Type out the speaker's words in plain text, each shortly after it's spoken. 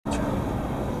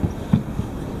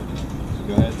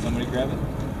grab it.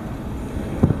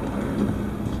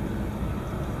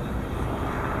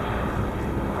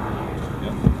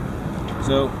 Yep.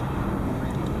 So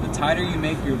the tighter you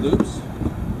make your loops,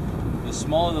 the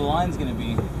smaller the line's going to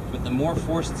be, but the more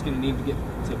force it's going to need to get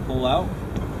to pull out,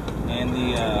 and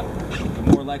the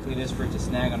more likely it is for it to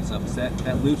snag on itself. So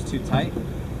that loop's too tight,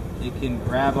 it can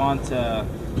grab onto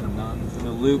the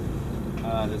loop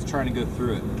that's trying to go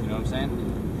through it. You know what I'm saying?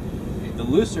 The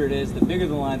looser it is, the bigger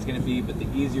the line's going to be, but the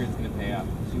easier it's going to pay out.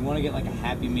 So you want to get like a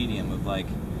happy medium of like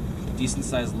a decent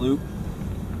sized loop.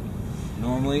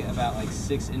 Normally about like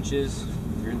 6 inches.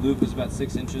 If your loop is about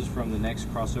 6 inches from the next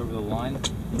crossover of the line,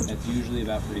 that's usually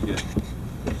about pretty good.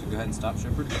 So go ahead and stop,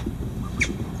 Shepard.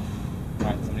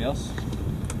 Alright, somebody else?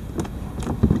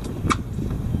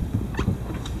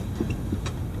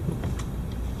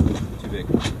 Too big.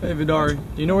 Hey Vidari,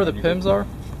 do you know where the PIMs are?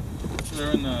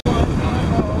 They're in the...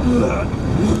 And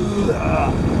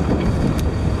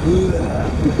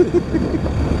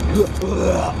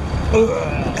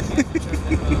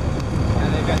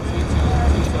they've got two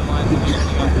lines in here.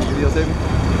 So you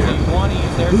want to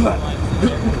use their two lines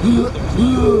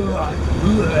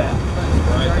in there.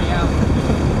 Already out.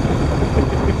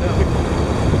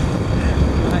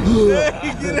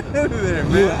 Get out of there,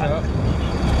 man.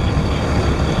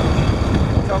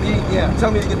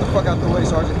 Tell me to get the fuck out the way,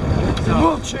 Sergeant.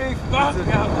 Move, Chief. Fuck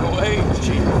out the way,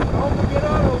 Chief. Tell him to get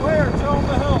out of the way or tell him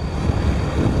to help.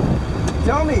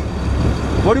 Tell me.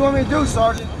 What do you want me to do,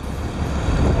 Sergeant?